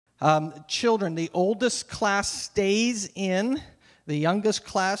Children, the oldest class stays in. The youngest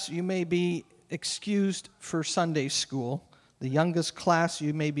class, you may be excused for Sunday school. The youngest class,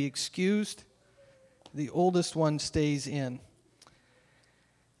 you may be excused. The oldest one stays in.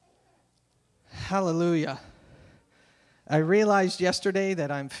 Hallelujah. I realized yesterday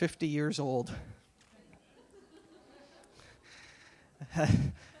that I'm 50 years old.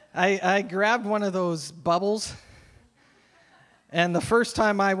 I grabbed one of those bubbles, and the first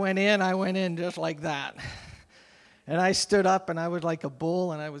time I went in just like that. And I stood up, and I was like a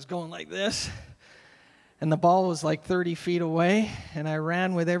bull, and I was going like this. And the ball was like 30 feet away, and I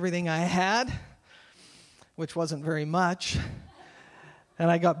ran with everything I had, which wasn't very much, and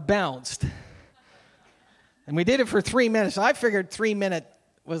I got bounced. And we did it for 3 minutes. I figured 3 minutes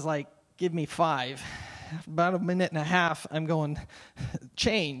was like, give me 5. About a minute and a half, I'm going,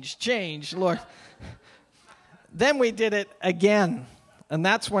 change, Lord. Then we did it again, and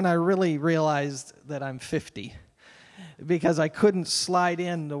that's when I really realized that I'm 50. Because I couldn't slide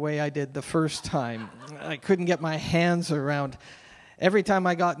in the way I did the first time. I couldn't get my hands around. Every time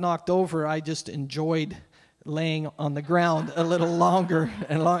I got knocked over, I just enjoyed laying on the ground a little longer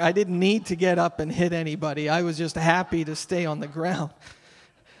and longer. I didn't need to get up and hit anybody. I was just happy to stay on the ground.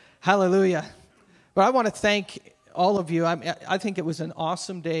 Hallelujah. But I want to thank all of you. I think it was an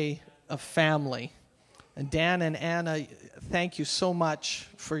awesome day of family. And Dan and Anna, thank you so much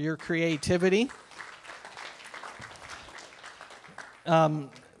for your creativity.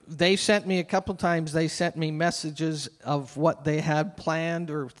 They sent me a couple times, they sent me messages of what they had planned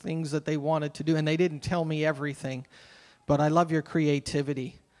or things that they wanted to do, and they didn't tell me everything, but I love your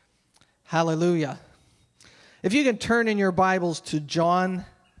creativity. Hallelujah. If you can turn in your Bibles to John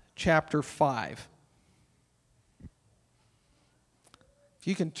chapter 5. If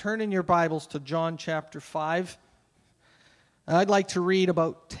you can turn in your Bibles to John chapter 5, I'd like to read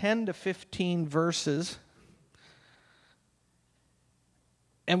about 10 to 15 verses.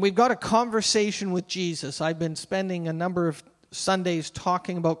 And we've got a conversation with Jesus. I've been spending a number of Sundays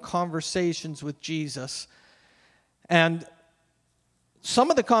talking about conversations with Jesus. And some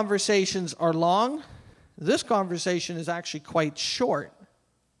of the conversations are long. This conversation is actually quite short.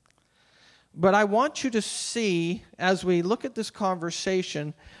 But I want you to see, as we look at this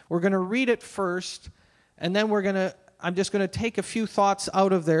conversation, we're going to read it first, and then I'm just going to take a few thoughts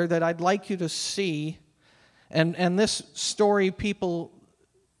out of there that I'd like you to see. And this story, people...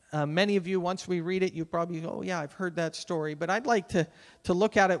 many of you, once we read it, you probably go, oh, yeah, I've heard that story. But I'd like to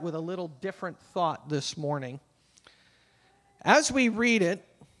look at it with a little different thought this morning. As we read it,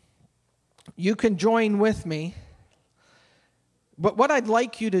 you can join with me. But what I'd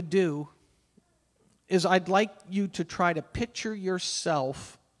like you to do is I'd like you to try to picture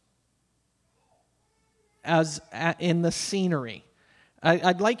yourself as in the scenery.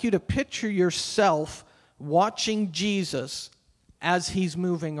 I'd like you to picture yourself watching Jesus as he's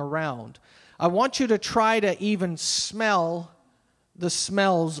moving around. I want you to try to even smell the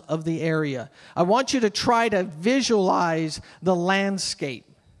smells of the area. I want you to try to visualize the landscape.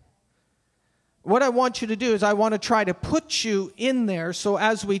 What I want you to do is I want to try to put you in there, so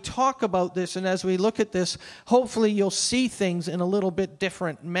as we talk about this and as we look at this, hopefully you'll see things in a little bit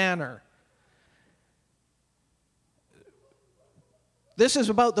different manner. This is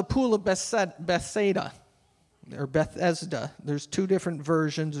about the pool of Bethsaida. Or Bethesda. There's two different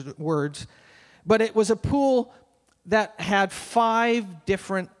versions, words. But it was a pool that had 5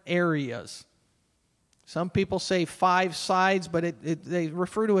 different areas. Some people say 5 sides, but they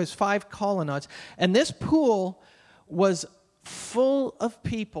refer to it as 5 colonnades. And this pool was full of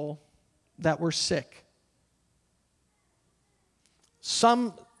people that were sick.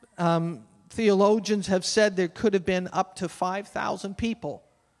 Some theologians have said there could have been up to 5,000 people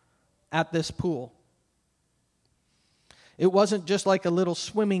at this pool. It wasn't just like a little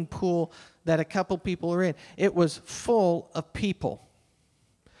swimming pool that a couple people are in. It was full of people.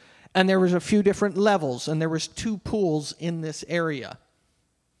 And there was a few different levels, and there was 2 pools in this area.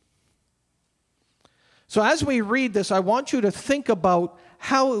 So as we read this, I want you to think about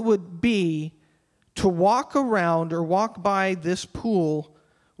how it would be to walk around or walk by this pool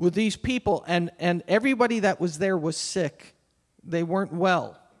with these people, and everybody that was there was sick. They weren't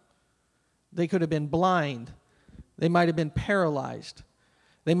well. They could have been blind. They might have been paralyzed.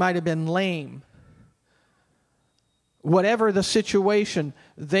 They might have been lame. Whatever the situation,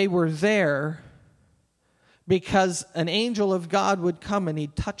 they were there because an angel of God would come and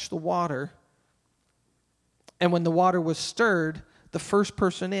he'd touch the water. And when the water was stirred, the first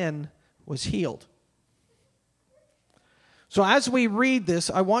person in was healed. So as we read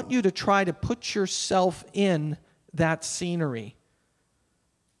this, I want you to try to put yourself in that scenery.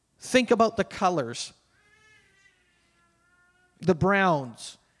 Think about the colors. The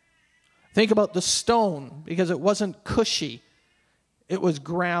browns. Think about the stone, because it wasn't cushy. It was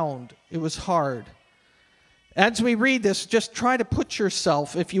ground. It was hard. As we read this, just try to put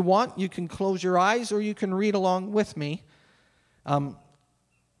yourself, if you want, you can close your eyes or you can read along with me.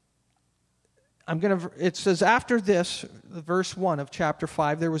 It says, after this, verse 1 of chapter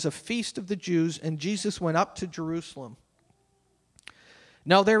 5, there was a feast of the Jews, and Jesus went up to Jerusalem.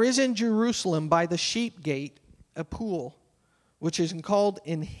 Now there is in Jerusalem by the sheep gate a pool, which is called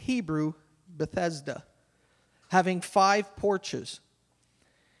in Hebrew Bethesda, having 5 porches.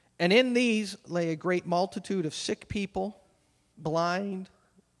 And in these lay a great multitude of sick people, blind,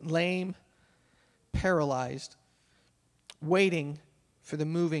 lame, paralyzed, waiting for the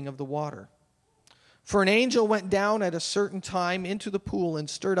moving of the water. For an angel went down at a certain time into the pool and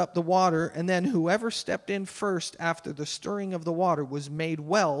stirred up the water, and then whoever stepped in first after the stirring of the water was made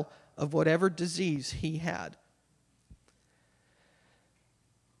well of whatever disease he had.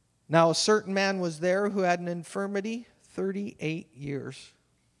 Now a certain man was there who had an infirmity 38 years.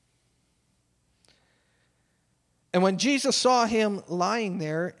 And when Jesus saw him lying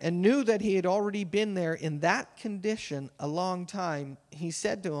there and knew that he had already been there in that condition a long time, he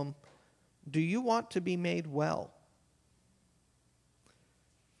said to him, "Do you want to be made well?"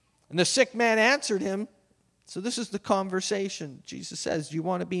 And the sick man answered him. So this is the conversation. Jesus says, "Do you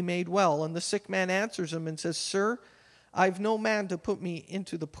want to be made well?" And the sick man answers him and says, "Sir, I've no man to put me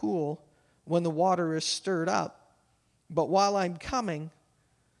into the pool when the water is stirred up. But while I'm coming,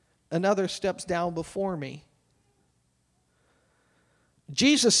 another steps down before me."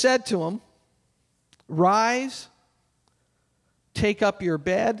 Jesus said to him, "Rise, take up your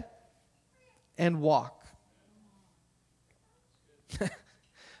bed, and walk."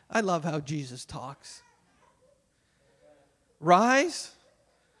 I love how Jesus talks. Rise,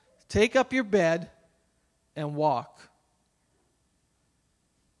 take up your bed, and walk.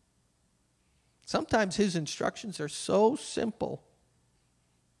 Sometimes his instructions are so simple.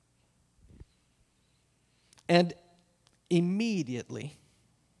 And immediately,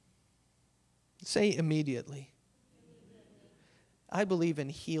 say immediately. I believe in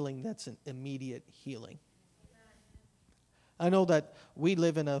healing that's an immediate healing. I know that we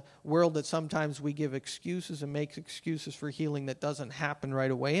live in a world that sometimes we give excuses and make excuses for healing that doesn't happen right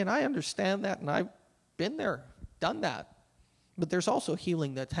away. And I understand that, and I've been there, done that. But there's also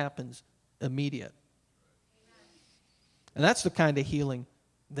healing that happens immediate. And that's the kind of healing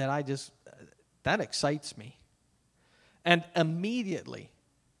that that excites me. And immediately,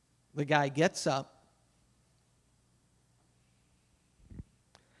 the guy gets up.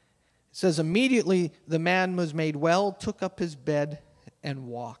 It says, immediately the man was made well, took up his bed, and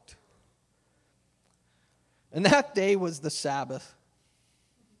walked. And that day was the Sabbath.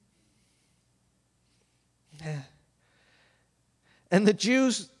 And the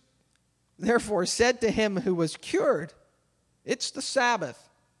Jews therefore said to him who was cured, "It's the Sabbath.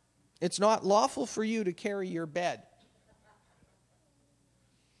 It's not lawful for you to carry your bed."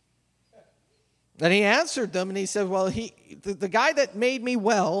 Then he answered them and he said, "Well, the guy that made me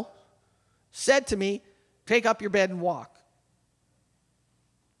well said to me, 'Take up your bed and walk.'"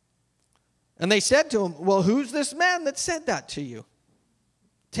 And they said to him, "Well, who's this man that said that to you?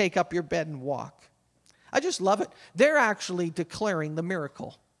 Take up your bed and walk." I just love it. They're actually declaring the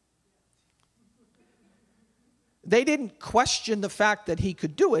miracle. They didn't question the fact that he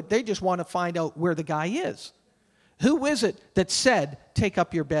could do it. They just want to find out where the guy is. Who is it that said, "Take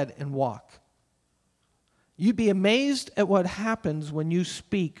up your bed and walk"? You'd be amazed at what happens when you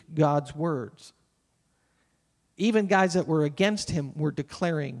speak God's words. Even guys that were against him were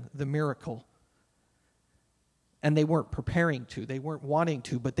declaring the miracle. And they weren't preparing to. They weren't wanting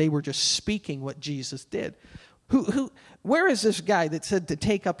to, but they were just speaking what Jesus did. Where is this guy that said to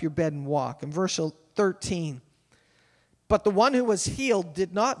take up your bed and walk? In verse 13. But the one who was healed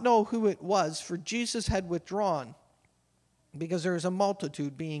did not know who it was, for Jesus had withdrawn, because there was a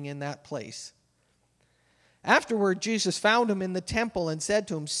multitude being in that place. Afterward, Jesus found him in the temple and said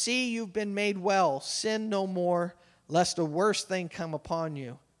to him, "See, you've been made well. Sin no more, lest a worse thing come upon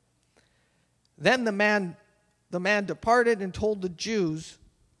you." Then the man departed and told the Jews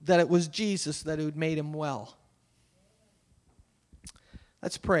that it was Jesus that had made him well.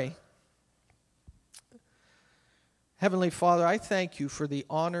 Let's pray. Heavenly Father, I thank you for the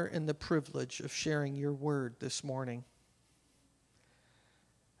honor and the privilege of sharing your word this morning.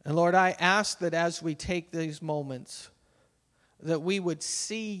 And Lord, I ask that as we take these moments, that we would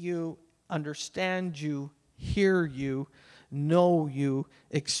see you, understand you, hear you, know you,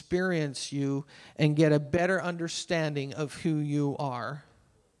 experience you, and get a better understanding of who you are.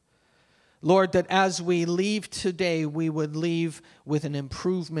 Lord, that as we leave today, we would leave with an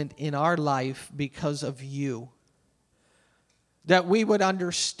improvement in our life because of you. That we would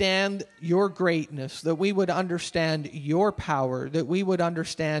understand your greatness, that we would understand your power, that we would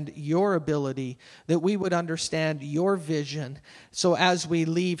understand your ability, that we would understand your vision. So as we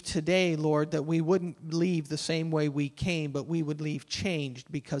leave today, Lord, that we wouldn't leave the same way we came, but we would leave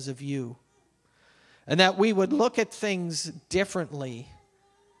changed because of you. And that we would look at things differently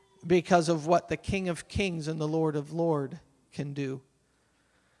because of what the King of Kings and the Lord of Lords can do.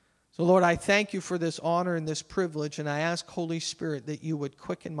 So, Lord, I thank you for this honor and this privilege, and I ask, Holy Spirit, that you would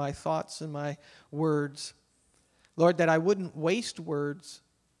quicken my thoughts and my words. Lord, that I wouldn't waste words,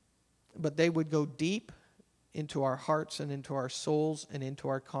 but they would go deep into our hearts and into our souls and into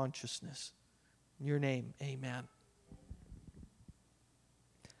our consciousness. In your name, amen.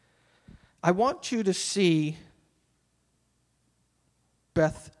 I want you to see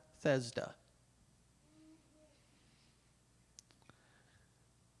Bethesda.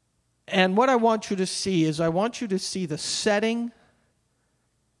 And what I want you to see is I want you to see the setting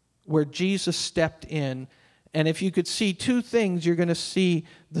where Jesus stepped in. And if you could see two things, you're going to see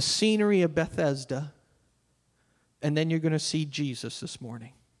the scenery of Bethesda, and then you're going to see Jesus this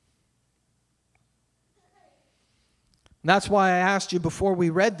morning. And that's why I asked you before we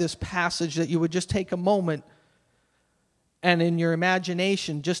read this passage that you would just take a moment and in your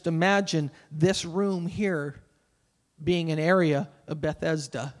imagination, just imagine this room here being an area of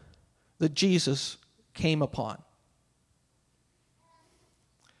Bethesda that Jesus came upon.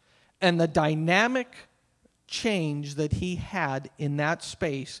 And the dynamic change that he had in that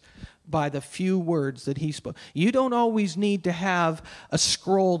space by the few words that he spoke. You don't always need to have a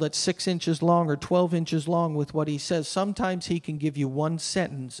scroll that's 6 inches long or 12 inches long with what he says. Sometimes he can give you one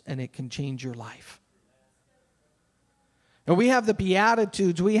sentence and it can change your life. And we have the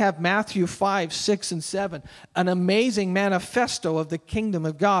Beatitudes, we have Matthew 5, 6, and 7, an amazing manifesto of the kingdom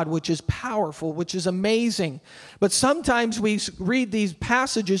of God, which is powerful, which is amazing. But sometimes we read these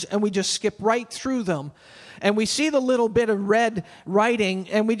passages and we just skip right through them. And we see the little bit of red writing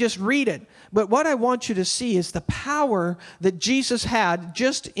and we just read it. But what I want you to see is the power that Jesus had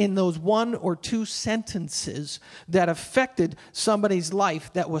just in those 1 or 2 sentences that affected somebody's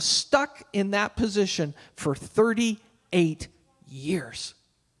life that was stuck in that position for 38 years.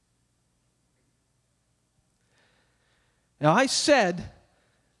 Now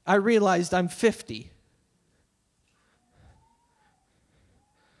I realized I'm 50.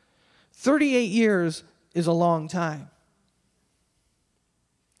 38 years is a long time.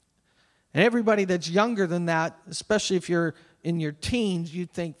 And everybody that's younger than that, especially if you're in your teens,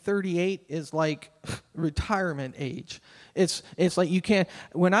 you'd think 38 is like retirement age. It's like you can't.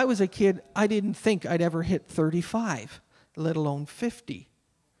 When I was a kid, I didn't think I'd ever hit 35, let alone 50.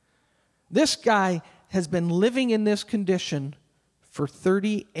 This guy has been living in this condition for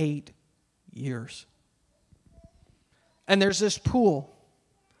 38 years. And there's this pool.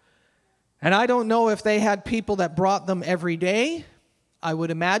 And I don't know if they had people that brought them every day. I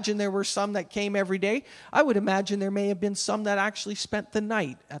would imagine there were some that came every day. I would imagine there may have been some that actually spent the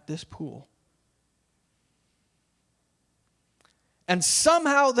night at this pool. And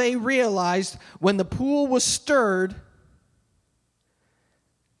somehow they realized when the pool was stirred,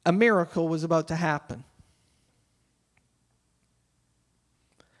 a miracle was about to happen.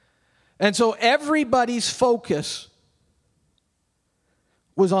 And so everybody's focus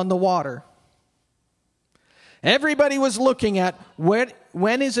was on the water. Everybody was looking at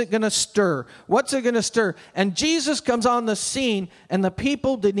when is it going to stir? What's it going to stir? And Jesus comes on the scene, and the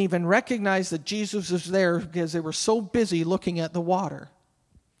people didn't even recognize that Jesus was there because they were so busy looking at the water.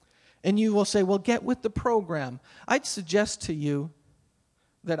 And you will say, well, get with the program. I'd suggest to you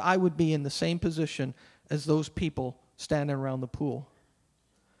that I would be in the same position as those people standing around the pool.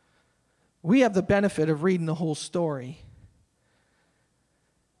 We have the benefit of reading the whole story.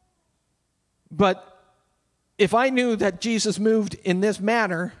 But if I knew that Jesus moved in this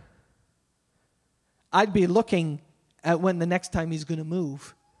manner, I'd be looking at when the next time he's going to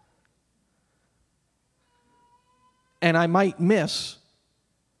move. And I might miss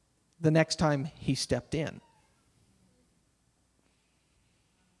the next time he stepped in.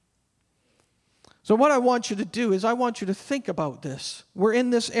 So what I want you to do is I want you to think about this. We're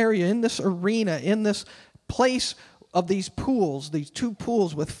in this area, in this arena, in this place of these pools, these 2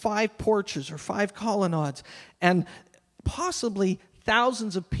 pools with 5 porches or 5 colonnades, and possibly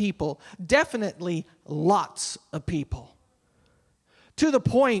thousands of people, definitely lots of people. To the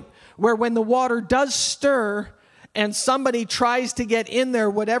point where when the water does stir and somebody tries to get in there,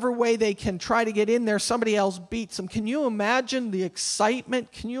 whatever way they can try to get in there, somebody else beats them. Can you imagine the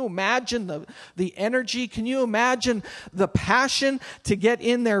excitement? Can you imagine the energy? Can you imagine the passion to get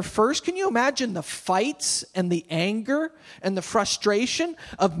in there first? Can you imagine the fights and the anger and the frustration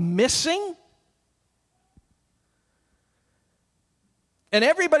of missing? And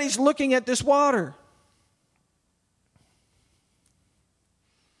everybody's looking at this water.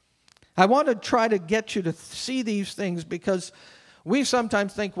 I want to try to get you to see these things because we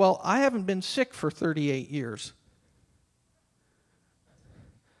sometimes think, well, I haven't been sick for 38 years.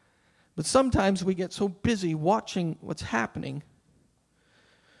 But sometimes we get so busy watching what's happening,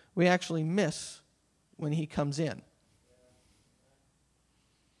 we actually miss when he comes in.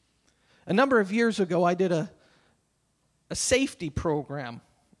 A number of years ago, I did a safety program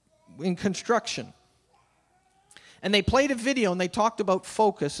in construction. And they played a video, and they talked about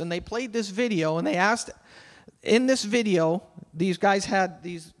focus. And they played this video, and they asked, in this video, these guys had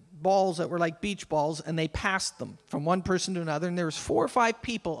these balls that were like beach balls, and they passed them from one person to another. And there was 4 or 5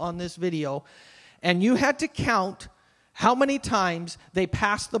 people on this video. And you had to count how many times they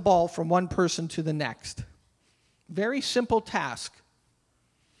passed the ball from one person to the next. Very simple task.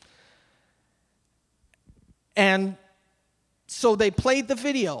 And so they played the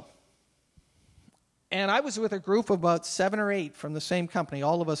video. And I was with a group of about 7 or 8 from the same company,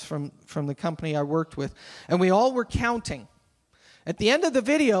 all of us from the company I worked with. And we all were counting. At the end of the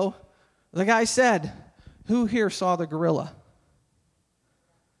video, the guy said, "Who here saw the gorilla?"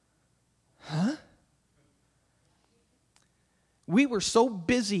 Huh? We were so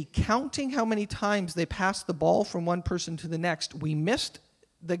busy counting how many times they passed the ball from one person to the next, we missed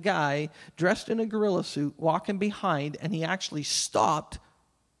the guy dressed in a gorilla suit walking behind, and he actually stopped,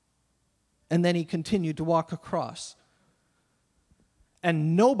 and then he continued to walk across.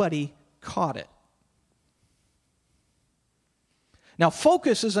 And nobody caught it. Now,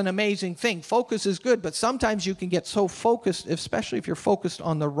 focus is an amazing thing. Focus is good, but sometimes you can get so focused, especially if you're focused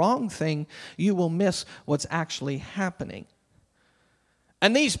on the wrong thing, you will miss what's actually happening.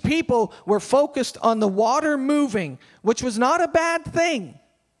 And these people were focused on the water moving, which was not a bad thing,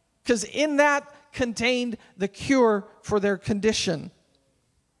 because in that contained the cure for their condition.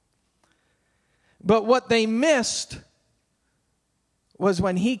 But what they missed was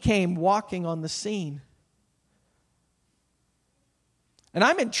when he came walking on the scene. And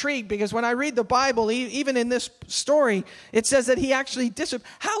I'm intrigued because when I read the Bible, even in this story, it says that he actually disappeared.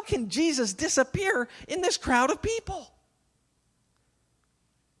 How can Jesus disappear in this crowd of people?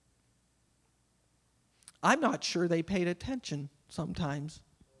 I'm not sure they paid attention sometimes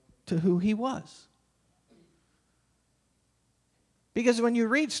to who he was. Because when you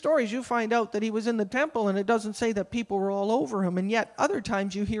read stories, you find out that he was in the temple, and it doesn't say that people were all over him. And yet, other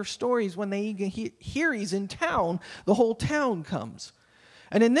times you hear stories when they hear he's in town, the whole town comes.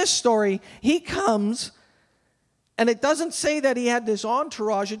 And in this story, he comes, and it doesn't say that he had this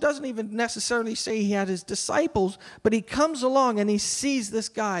entourage. It doesn't even necessarily say he had his disciples. But he comes along, and he sees this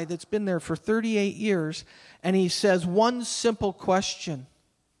guy that's been there for 38 years, and he says one simple question.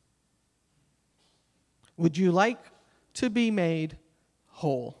 Would you like to be made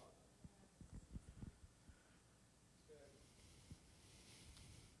whole?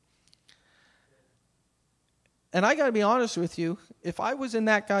 And I got to be honest with you, if I was in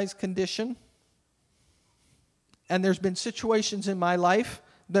that guy's condition, and there's been situations in my life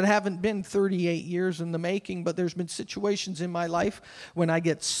that haven't been 38 years in the making, but there's been situations in my life when I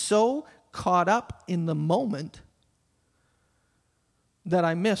get so caught up in the moment that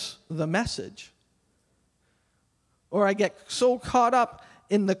I miss the message. Or I get so caught up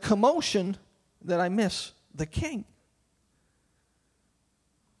in the commotion that I miss the king.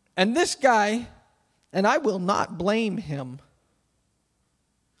 And this guy, and I will not blame him,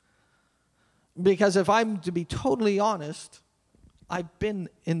 because if I'm to be totally honest, I've been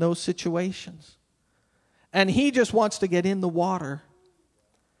in those situations. And he just wants to get in the water.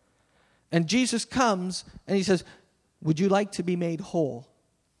 And Jesus comes and he says, "Would you like to be made whole?"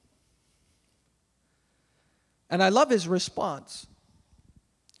 And I love his response,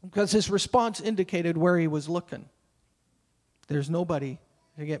 because his response indicated where he was looking. There's nobody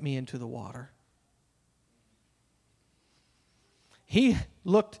to get me into the water. He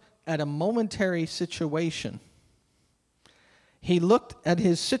looked at a momentary situation. He looked at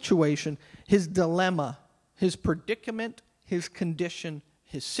his situation, his dilemma, his predicament, his condition,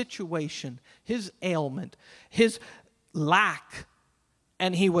 his situation, his ailment, his lack,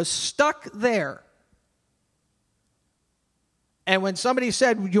 and he was stuck there. And when somebody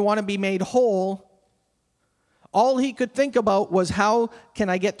said, "You want to be made whole?" All he could think about was, how can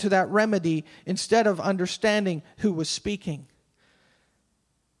I get to that remedy, instead of understanding who was speaking.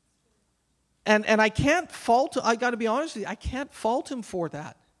 And I can't fault, I got to be honest with you, I can't fault him for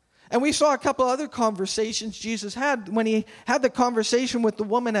that. And we saw a couple other conversations Jesus had when he had the conversation with the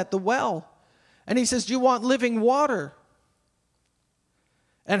woman at the well. And he says, do you want living water?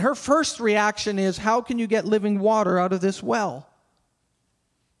 And her first reaction is, how can you get living water out of this well?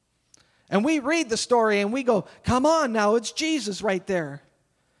 And we read the story and we go, come on now, it's Jesus right there.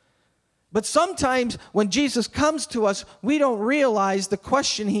 But sometimes when Jesus comes to us, we don't realize the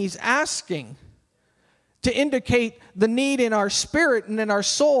question he's asking to indicate the need in our spirit and in our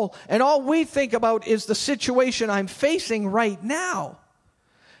soul. And all we think about is the situation I'm facing right now.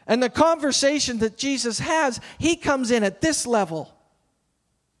 And the conversation that Jesus has, he comes in at this level.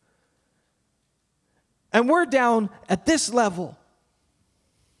 And we're down at this level.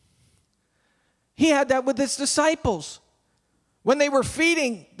 He had that with his disciples. When they were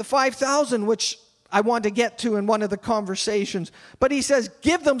feeding the 5,000, which I want to get to in one of the conversations. But he says,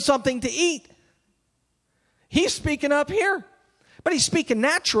 give them something to eat. He's speaking up here. But he's speaking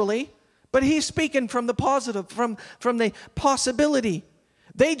naturally. But he's speaking from the positive, from the possibility.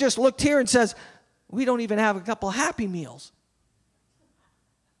 They just looked here and says, we don't even have a couple Happy Meals.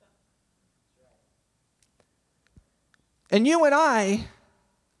 And you and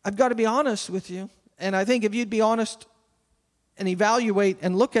I've got to be honest with you. And I think if you'd be honest and evaluate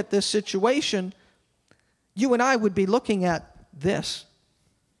and look at this situation, you and I would be looking at this.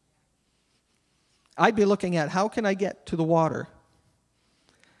 I'd be looking at, how can I get to the water?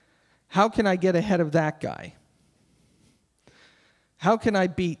 How can I get ahead of that guy? How can I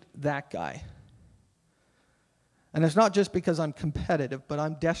beat that guy? And it's not just because I'm competitive, but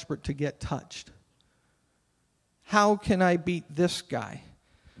I'm desperate to get touched. How can I beat this guy?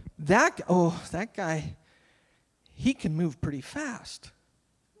 That guy, he can move pretty fast.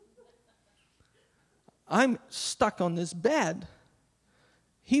 I'm stuck on this bed.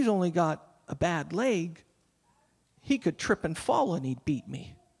 He's only got a bad leg. He could trip and fall and he'd beat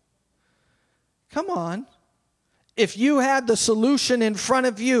me. Come on. If you had the solution in front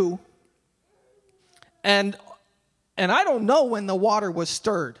of you, and I don't know when the water was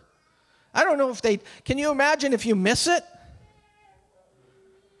stirred. I don't know if can you imagine if you miss it?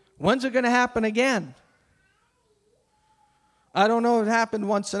 When's it going to happen again? I don't know if it happened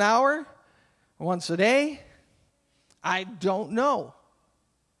once an hour, once a day. I don't know.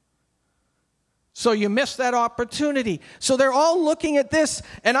 So you missed that opportunity. So they're all looking at this,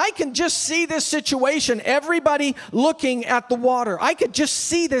 and I can just see this situation. Everybody looking at the water. I could just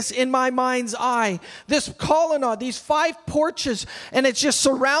see this in my mind's eye. This colonnade, these 5 porches, and it's just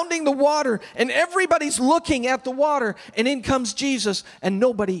surrounding the water, and everybody's looking at the water, and in comes Jesus, and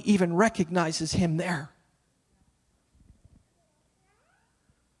nobody even recognizes him there.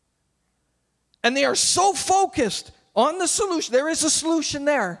 And they are so focused on the solution. There is a solution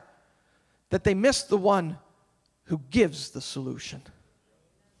there. That they miss the one who gives the solution.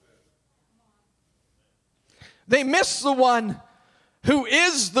 They miss the one who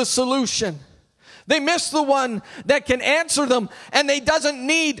is the solution. They miss the one that can answer them, and they doesn't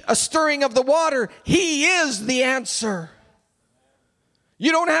need a stirring of the water. He is the answer.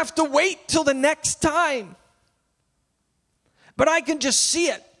 You don't have to wait till the next time. But I can just see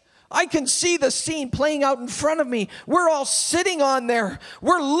it. I can see the scene playing out in front of me. We're all sitting on there.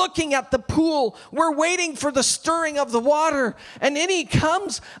 We're looking at the pool. We're waiting for the stirring of the water. And in he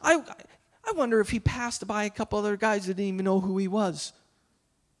comes. I wonder if he passed by a couple other guys that didn't even know who he was.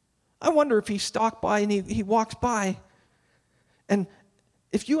 I wonder if he stalked by and he walks by. And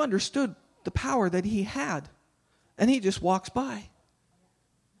if you understood the power that he had, and he just walks by.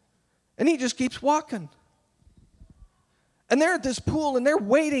 And he just keeps walking. And they're at this pool, and they're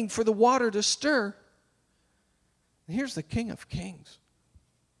waiting for the water to stir. And here's the King of Kings.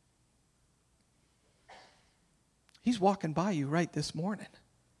 He's walking by you right this morning.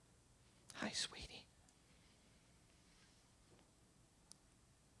 Hi, sweetie.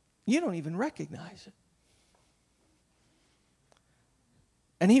 You don't even recognize it.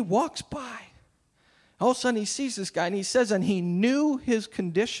 And he walks by. All of a sudden, he sees this guy, and he says, and he knew his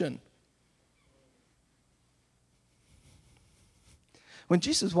condition. When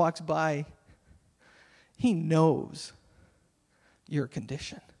Jesus walks by, he knows your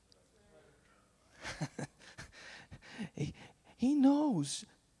condition. He knows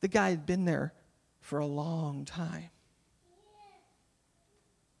the guy had been there for a long time.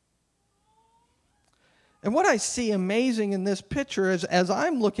 And what I see amazing in this picture as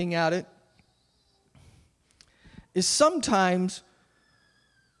I'm looking at it is sometimes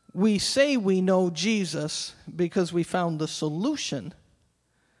We say we know Jesus because we found the solution,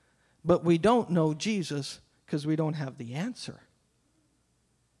 but we don't know Jesus because we don't have the answer.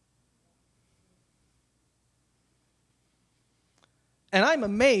 And I'm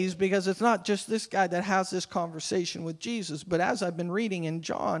amazed because it's not just this guy that has this conversation with Jesus, but as I've been reading in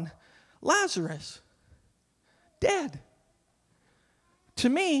John, Lazarus, dead. To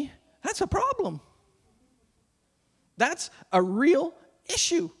me, that's a problem. That's a real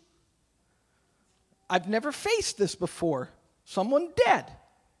issue. I've never faced this before. Someone dead.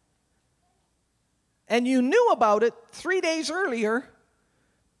 And you knew about it 3 days earlier,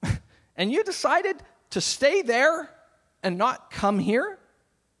 and you decided to stay there and not come here?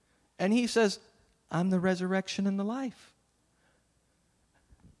 And he says, I'm the resurrection and the life.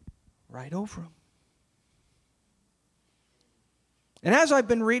 Right over him. And as I've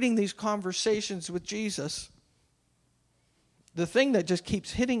been reading these conversations with Jesus, the thing that just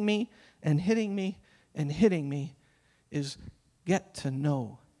keeps hitting me and hitting me and hitting me is get to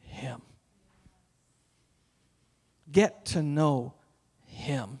know him. Get to know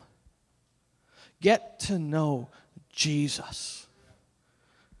him. Get to know Jesus.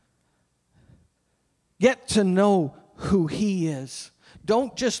 Get to know who he is.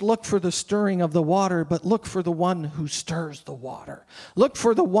 Don't just look for the stirring of the water, but look for the one who stirs the water. Look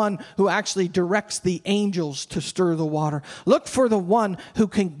for the one who actually directs the angels to stir the water. Look for the one who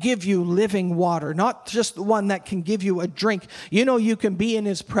can give you living water, not just the one that can give you a drink. You know, you can be in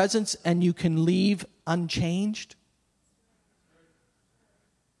his presence and you can leave unchanged.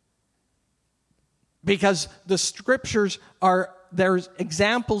 Because the scriptures there's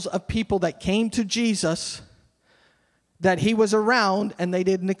examples of people that came to Jesus that he was around and they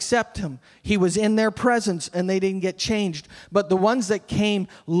didn't accept him. He was in their presence and they didn't get changed. But the ones that came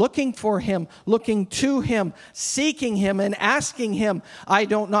looking for him, looking to him, seeking him and asking him, I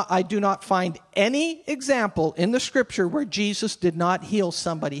do not find any example in the scripture where Jesus did not heal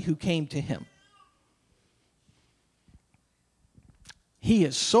somebody who came to him. He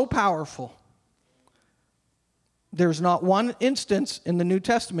is so powerful. There's not one instance in the New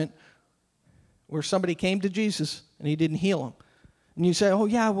Testament where somebody came to Jesus and he didn't heal them. And you say, oh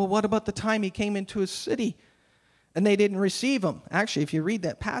yeah, well what about the time he came into his city and they didn't receive him? Actually, if you read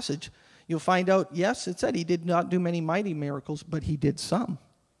that passage, you'll find out, yes, it said he did not do many mighty miracles, but he did some.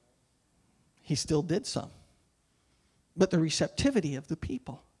 He still did some. But the receptivity of the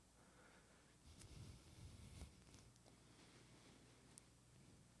people.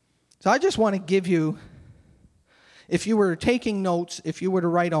 So I just want to give you, if you were taking notes, if you were to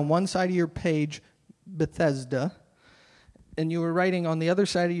write on one side of your page, Bethesda, and you were writing on the other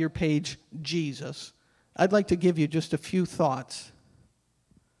side of your page, Jesus, I'd like to give you just a few thoughts.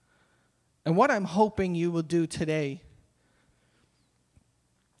 And what I'm hoping you will do today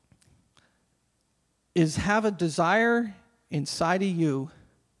is have a desire inside of you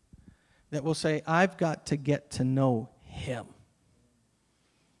that will say, I've got to get to know him.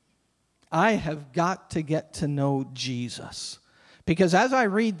 I have got to get to know Jesus. Because as I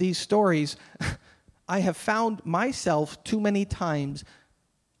read these stories, I have found myself too many times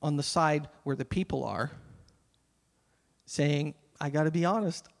on the side where the people are, saying, I got to be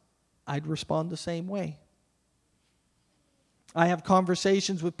honest, I'd respond the same way. I have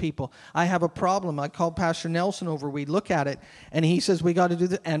conversations with people. I have a problem. I call Pastor Nelson over. We look at it, and he says, we got to do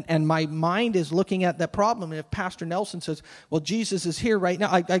this. And my mind is looking at that problem. And if Pastor Nelson says, well, Jesus is here right now,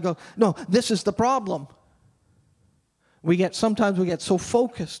 I go, no, this is the problem. Sometimes we get so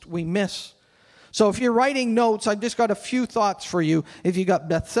focused, we miss. So if you're writing notes, I've just got a few thoughts for you. If you got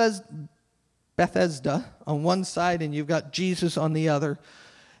Bethesda on one side and you've got Jesus on the other,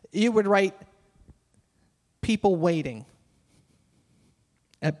 you would write people waiting.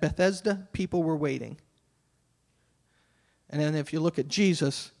 At Bethesda, people were waiting. And then if you look at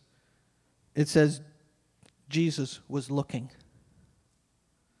Jesus, it says Jesus was looking.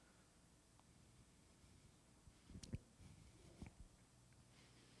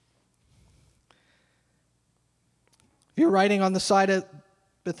 If you're writing on the side of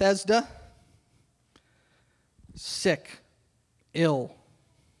Bethesda, sick, ill,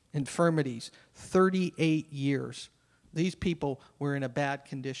 infirmities, 38 years. These people were in a bad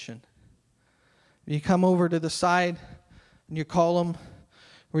condition. You come over to the side and you call them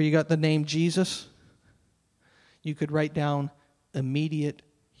where you got the name Jesus, you could write down immediate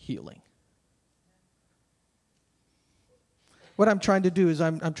healing. What I'm trying to do is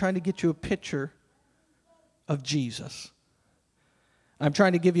I'm trying to get you a picture of Jesus. I'm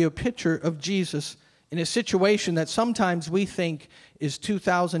trying to give you a picture of Jesus in a situation that sometimes we think is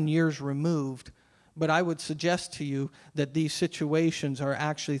 2,000 years removed, But I would suggest to you that these situations are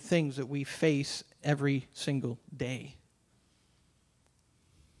actually things that we face every single day.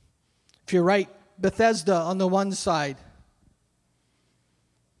 If you write Bethesda on the one side,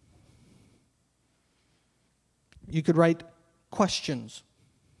 you could write questions.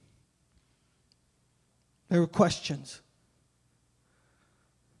 There were questions.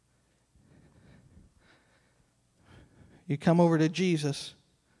 You come over to Jesus,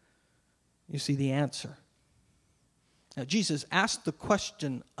 you see the answer. Now, Jesus asked the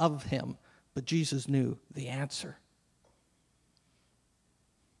question of him, but Jesus knew the answer.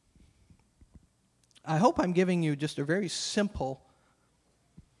 I hope I'm giving you just a very simple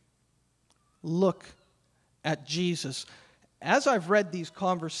look at Jesus. As I've read these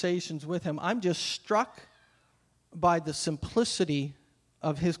conversations with him, I'm just struck by the simplicity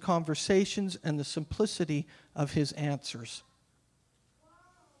of his conversations and the simplicity of his answers.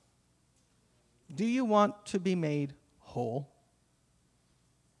 Do you want to be made whole?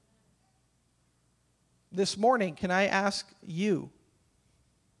 This morning, can I ask you,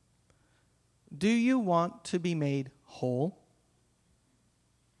 do you want to be made whole?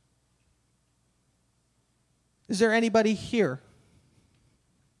 Is there anybody here?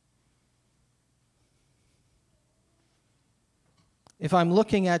 If I'm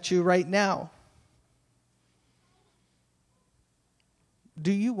looking at you right now,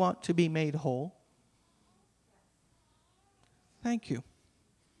 do you want to be made whole? Thank you.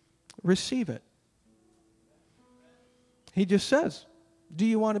 Receive it. He just says, do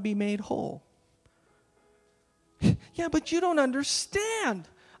you want to be made whole? Yeah, but you don't understand.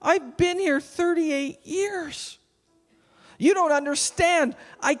 I've been here 38 years. You don't understand.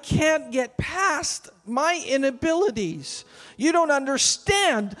 I can't get past my inabilities. You don't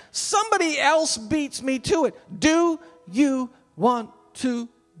understand. Somebody else beats me to it. Do you want to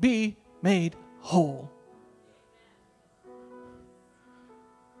be made whole?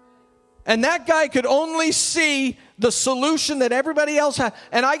 And that guy could only see the solution that everybody else had.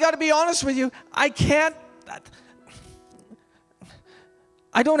 And I got to be honest with you, I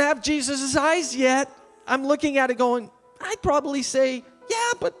don't have Jesus' eyes yet. I'm looking at it going, I'd probably say,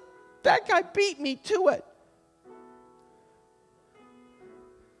 yeah, but that guy beat me to it.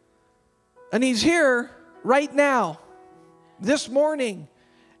 And he's here right now. This morning,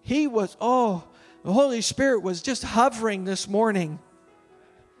 the Holy Spirit was just hovering this morning.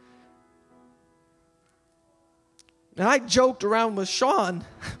 And I joked around with Sean,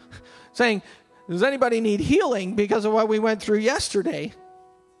 saying, does anybody need healing because of what we went through yesterday?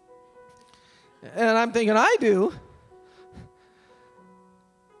 And I'm thinking, I do.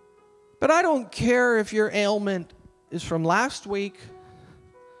 But I don't care if your ailment is from last week,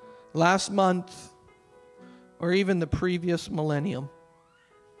 last month, or even the previous millennium.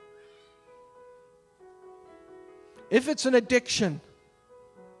 If it's an addiction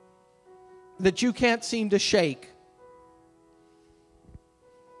that you can't seem to shake,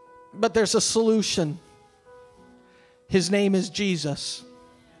 but there's a solution. His name is Jesus.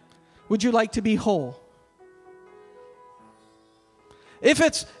 Would you like to be whole? If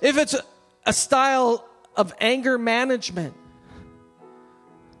it's a style of anger management,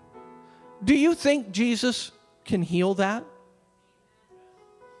 do you think Jesus can heal that?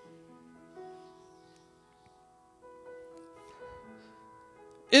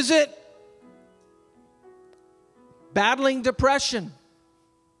 Is it battling depression?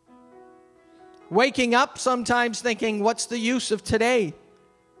 Waking up sometimes thinking, what's the use of today?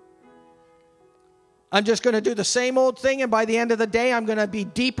 I'm just going to do the same old thing, and by the end of the day, I'm going to be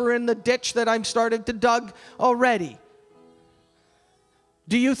deeper in the ditch that I'm started to dug already.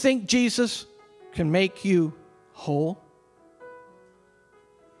 Do you think Jesus can make you whole?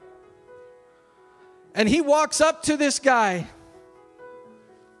 And he walks up to this guy.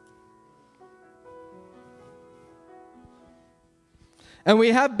 And we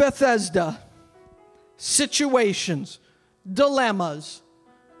have Bethesda. Situations, dilemmas,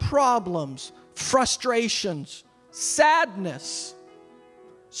 problems, frustrations, sadness,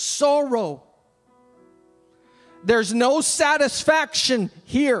 sorrow. There's no satisfaction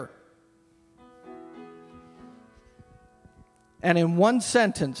here. And in one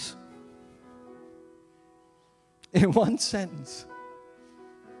sentence, he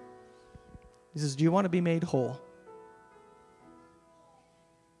says, do you want to be made whole?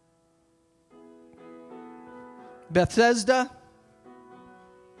 Bethesda,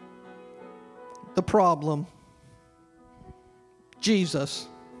 the problem. Jesus,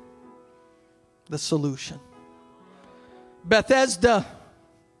 the solution. Bethesda,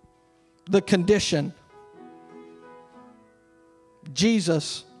 the condition.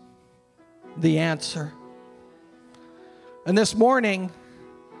 Jesus, the answer. And this morning,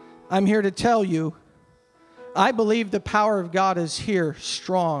 I'm here to tell you, I believe the power of God is here,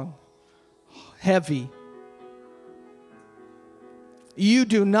 strong, heavy. You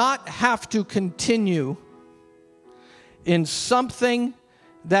do not have to continue in something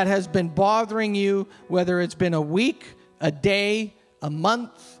that has been bothering you, whether it's been a week, a day, a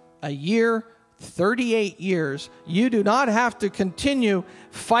month, a year, 38 years. You do not have to continue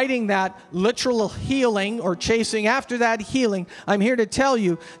fighting that literal healing or chasing after that healing. I'm here to tell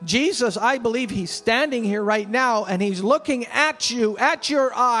you, Jesus, I believe he's standing here right now and he's looking at you, at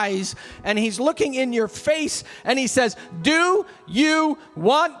your eyes, and he's looking in your face and he says, do you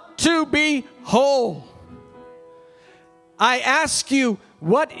want to be whole? I ask you,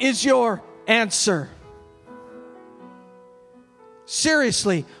 what is your answer?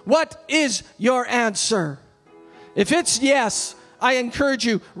 Seriously, what is your answer? If it's yes, I encourage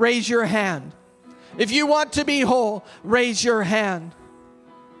you, raise your hand. If you want to be whole, raise your hand.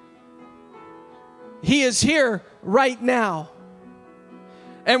 He is here right now.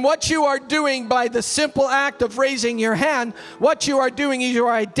 And what you are doing by the simple act of raising your hand, what you are doing is you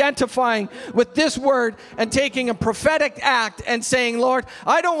are identifying with this word and taking a prophetic act and saying, Lord,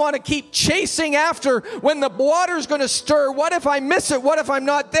 I don't want to keep chasing after when the water's going to stir. What if I miss it? What if I'm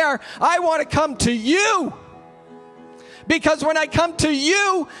not there? I want to come to you. Because when I come to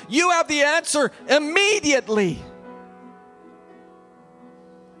you, you have the answer immediately.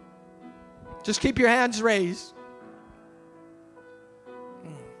 Just keep your hands raised.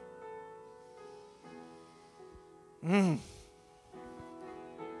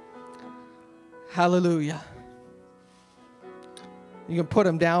 Hallelujah. You can put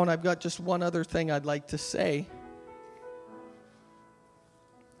them down. I've got just one other thing I'd like to say.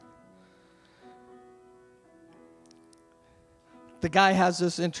 The guy has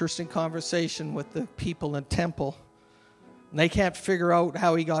this interesting conversation with the people in the temple. And they can't figure out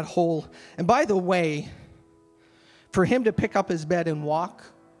how he got whole. And by the way, for him to pick up his bed and walk,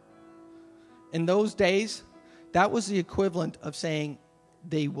 in those days, that was the equivalent of saying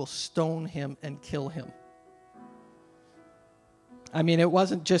they will stone him and kill him. I mean, it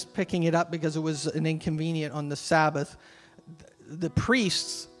wasn't just picking it up because it was an inconvenient on the Sabbath. The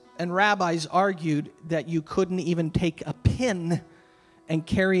priests and rabbis argued that you couldn't even take a pin and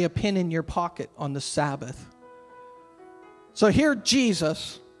carry a pin in your pocket on the Sabbath. So here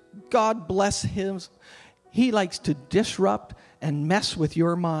Jesus, God bless him, he likes to disrupt and mess with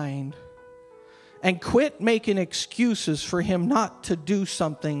your mind. And quit making excuses for him not to do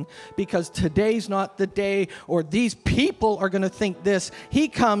something because today's not the day or these people are going to think this. He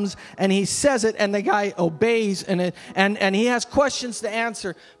comes and he says it and the guy obeys and he has questions to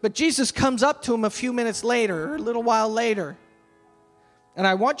answer. But Jesus comes up to him a few minutes later or a little while later. And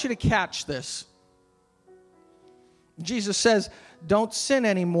I want you to catch this. Jesus says, don't sin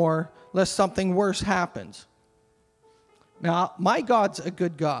anymore lest something worse happens. Now, my God's a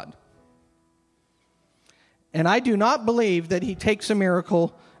good God. And I do not believe that he takes a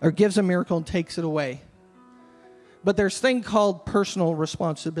miracle or gives a miracle and takes it away. But there's a thing called personal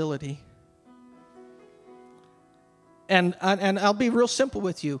responsibility. And I'll be real simple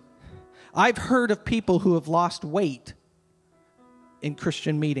with you. I've heard of people who have lost weight in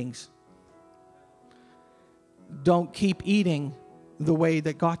Christian meetings. Don't keep eating the way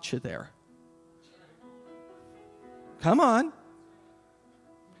that got you there. Come on.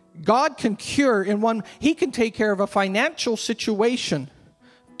 God can cure he can take care of a financial situation.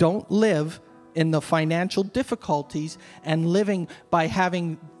 Don't live in the financial difficulties and living by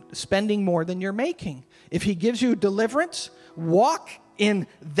spending more than you're making. If he gives you deliverance, walk in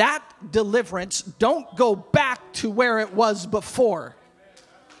that deliverance. Don't go back to where it was before.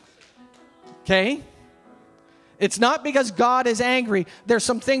 Okay? It's not because God is angry. There's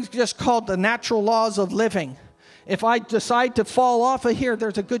some things just called the natural laws of living. If I decide to fall off of here,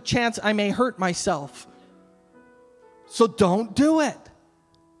 there's a good chance I may hurt myself. So don't do it.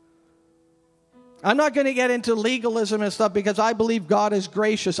 I'm not going to get into legalism and stuff because I believe God is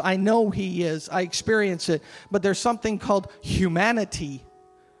gracious. I know he is. I experience it. But there's something called humanity,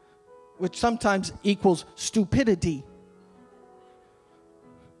 which sometimes equals stupidity.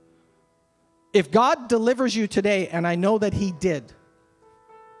 If God delivers you today, and I know that he did,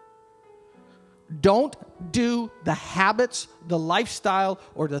 don't do the habits, the lifestyle,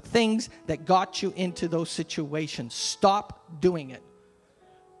 or the things that got you into those situations. Stop doing it.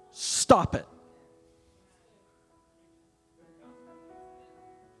 Stop it.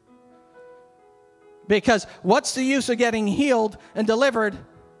 Because what's the use of getting healed and delivered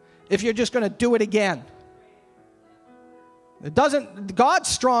if you're just going to do it again? God's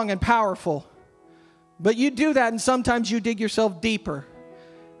strong and powerful, but you do that and sometimes you dig yourself deeper.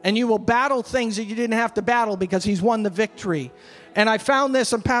 And you will battle things that you didn't have to battle because he's won the victory. And I found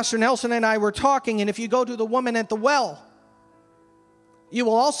this, and Pastor Nelson and I were talking, and if you go to the woman at the well, you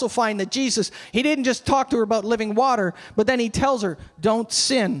will also find that Jesus, he didn't just talk to her about living water, but then he tells her, don't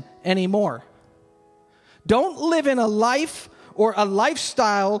sin anymore. Don't live in a life or a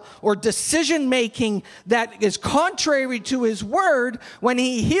lifestyle or decision-making that is contrary to his word. When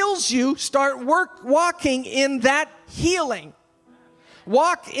he heals you, start walking in that healing.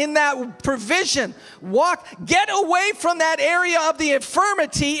 Walk in that provision. Get away from that area of the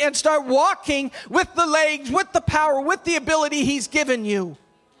infirmity and start walking with the legs, with the power, with the ability he's given you.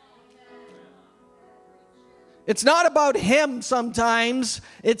 It's not about him sometimes.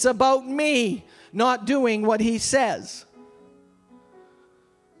 It's about me not doing what he says.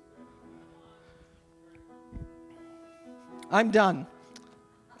 I'm done.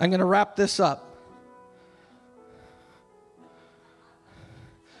 I'm going to wrap this up.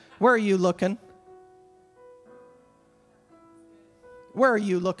 Where are you looking? Where are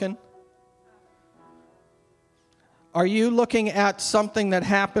you looking? Are you looking at something that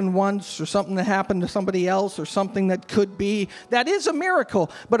happened once or something that happened to somebody else or something that could be? That is a miracle.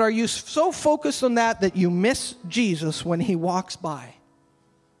 But are you so focused on that you miss Jesus when he walks by?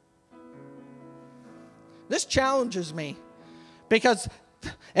 This challenges me because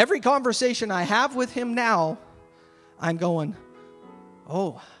every conversation I have with him now, I'm going,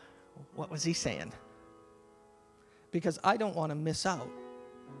 oh, what was he saying? Because I don't want to miss out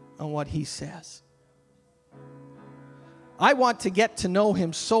on what he says. I want to get to know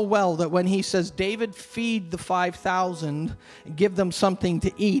him so well that when he says, David, feed the 5,000, give them something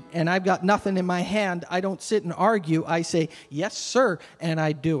to eat, and I've got nothing in my hand, I don't sit and argue. I say, yes, sir, and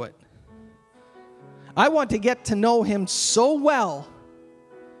I do it. I want to get to know him so well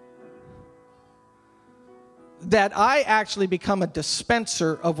that I actually become a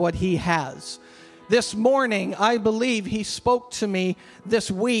dispenser of what he has. This morning, I believe he spoke to me this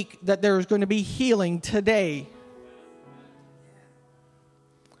week that there is going to be healing today.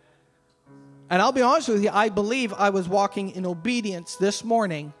 And I'll be honest with you, I believe I was walking in obedience this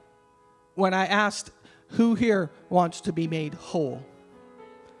morning when I asked, who here wants to be made whole?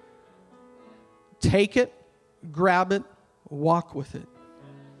 Take it, grab it, walk with it.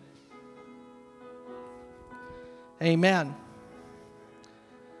 Amen.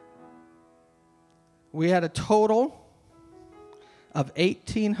 We had a total of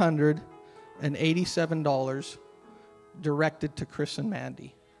 $1,887 directed to Chris and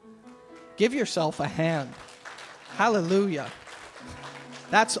Mandy. Give yourself a hand. Hallelujah.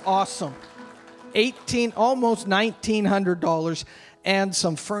 That's awesome. Almost $1,900, and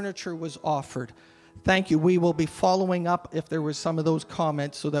some furniture was offered. Thank you. We will be following up if there was some of those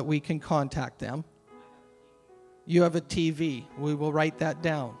comments so that we can contact them. You have a TV. We will write that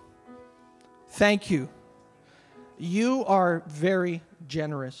down. Thank you. You are very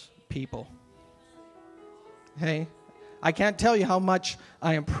generous people. Hey, I can't tell you how much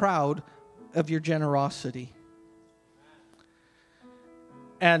I am proud of your generosity.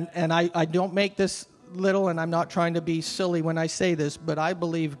 And I don't make this little, and I'm not trying to be silly when I say this, but I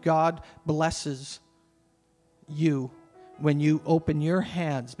believe God blesses you when you open your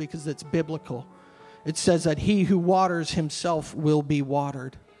hands, because it's biblical. It says that he who waters himself will be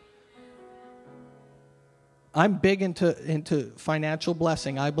watered. I'm big into financial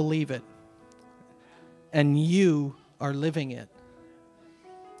blessing. I believe it. And you are living it.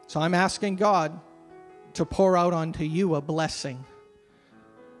 So I'm asking God to pour out onto you a blessing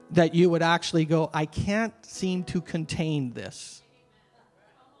that you would actually go, I can't seem to contain this.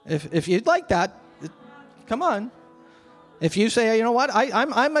 If you'd like that, come on. If you say, you know what,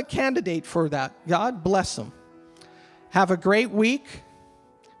 I'm a candidate for that, God bless them. Have a great week.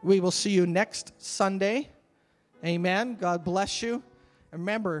 We will see you next Sunday. Amen. God bless you. And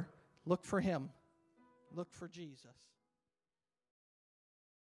remember, look for him. Look for Jesus.